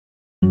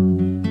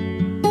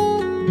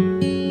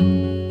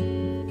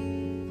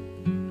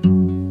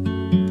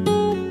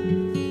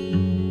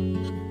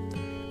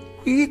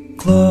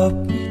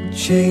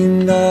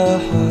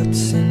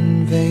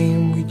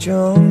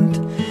jumped,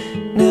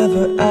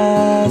 never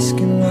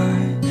asking why.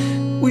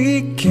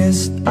 We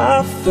kissed,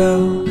 I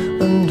fell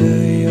under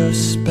your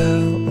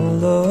spell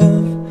of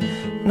love.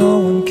 No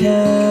one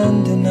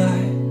can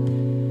deny.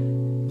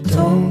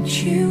 Don't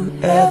you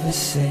ever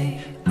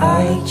say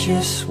I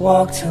just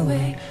walked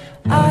away.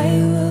 I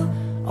will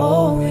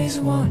always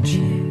want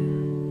you.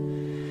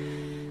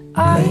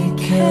 I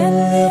can't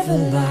live a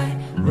lie,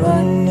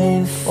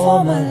 running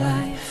for my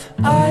life.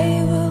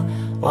 I will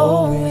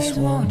always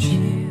want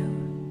you.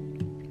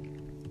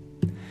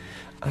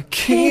 I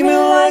came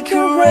in like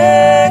a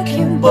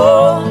wrecking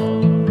ball.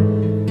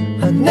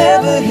 I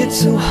never hit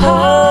so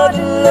hard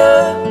in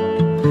love.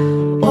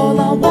 All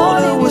I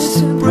wanted was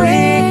to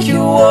break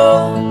your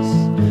walls.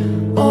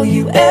 All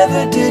you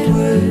ever did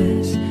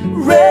was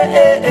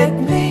wreck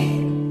me.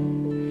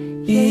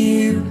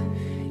 Yeah,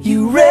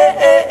 you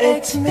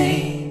wrecked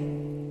me.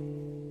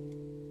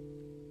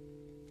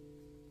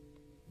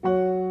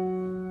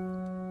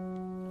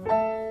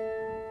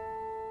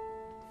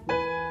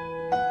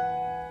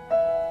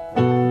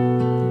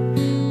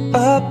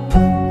 I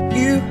put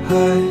you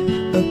high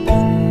up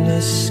in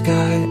the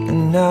sky,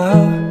 and now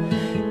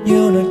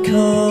you're not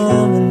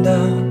coming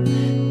down.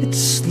 It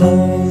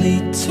slowly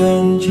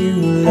turned, you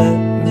let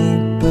me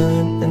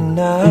burn, and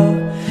now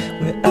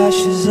we're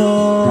ashes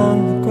on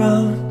the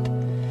ground.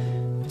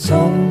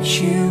 Don't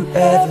you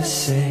ever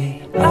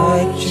say I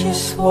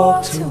just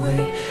walked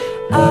away.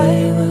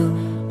 I will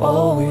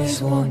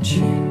always want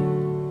you.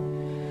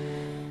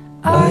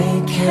 I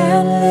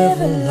can't live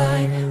a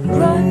lie,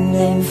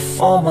 running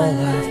for my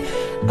life.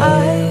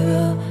 I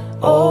will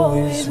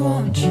always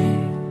want you.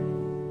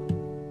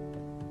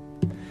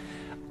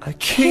 I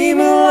came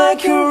in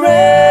like a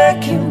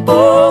wrecking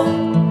ball.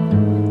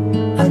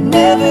 I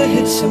never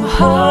hit so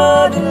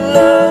hard in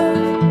love.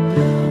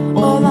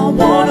 All I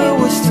wanted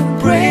was to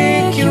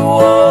break your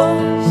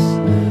walls.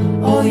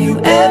 All you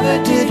ever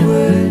did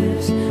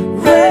was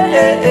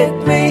wreck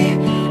me.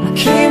 I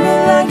came in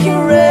like a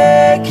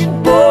wrecking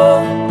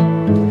ball.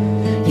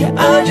 Yeah,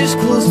 I just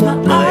closed my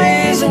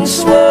eyes and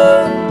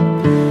swore.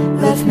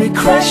 Left me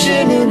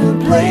crashing in a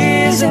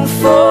blazing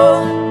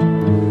fall.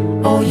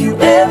 All you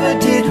ever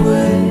did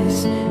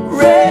was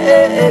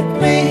wreck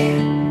me.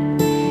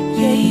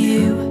 Yeah,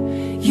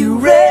 you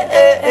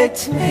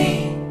wrecked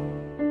me.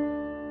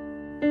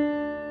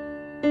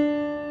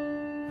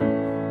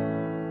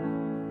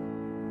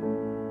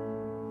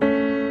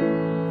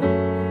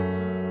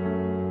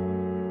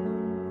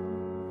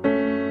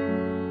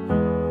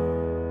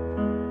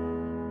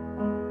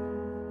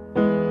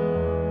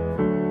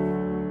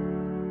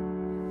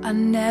 I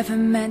never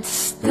meant to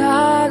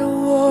start a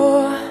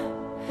war.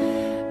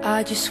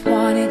 I just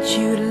wanted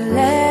you to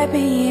let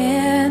me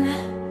in.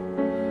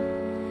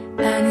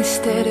 And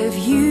instead of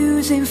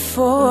using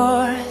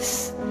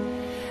force,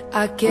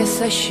 I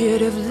guess I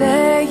should have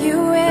let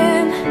you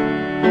in.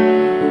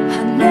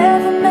 I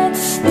never meant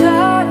to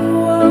start a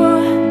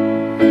war.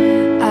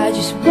 I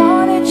just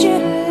wanted you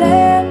to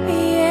let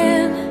me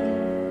in.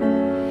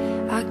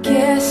 I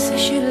guess I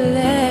should have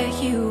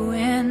let you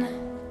in.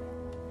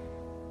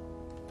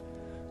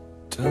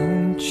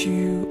 Don't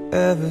you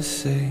ever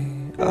say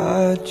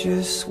I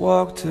just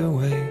walked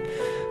away.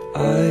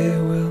 I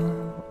will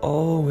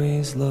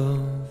always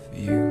love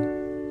you.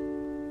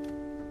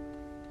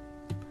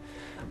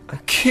 I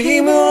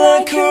came in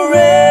like a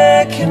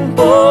wrecking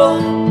ball.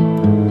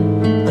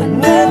 I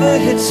never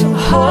hit so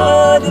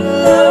hard in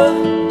love.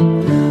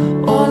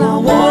 All I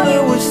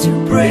wanted was to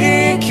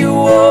break your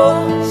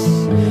walls.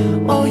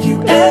 All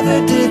you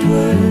ever did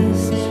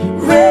was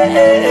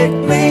wreck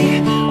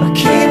me. I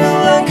came in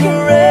like a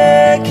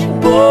wrecking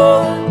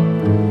ball.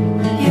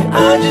 Yeah,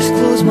 I just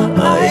closed my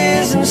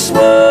eyes and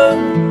swore.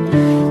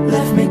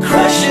 Left me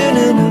crashing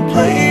in a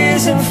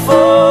blazing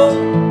fall.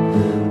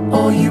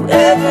 All you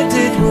ever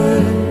did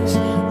was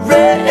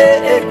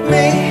wreck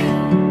me.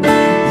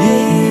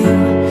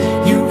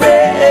 Yeah, you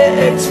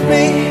wrecked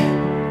me.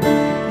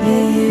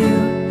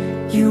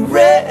 Yeah, you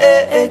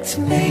wrecked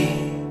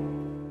me.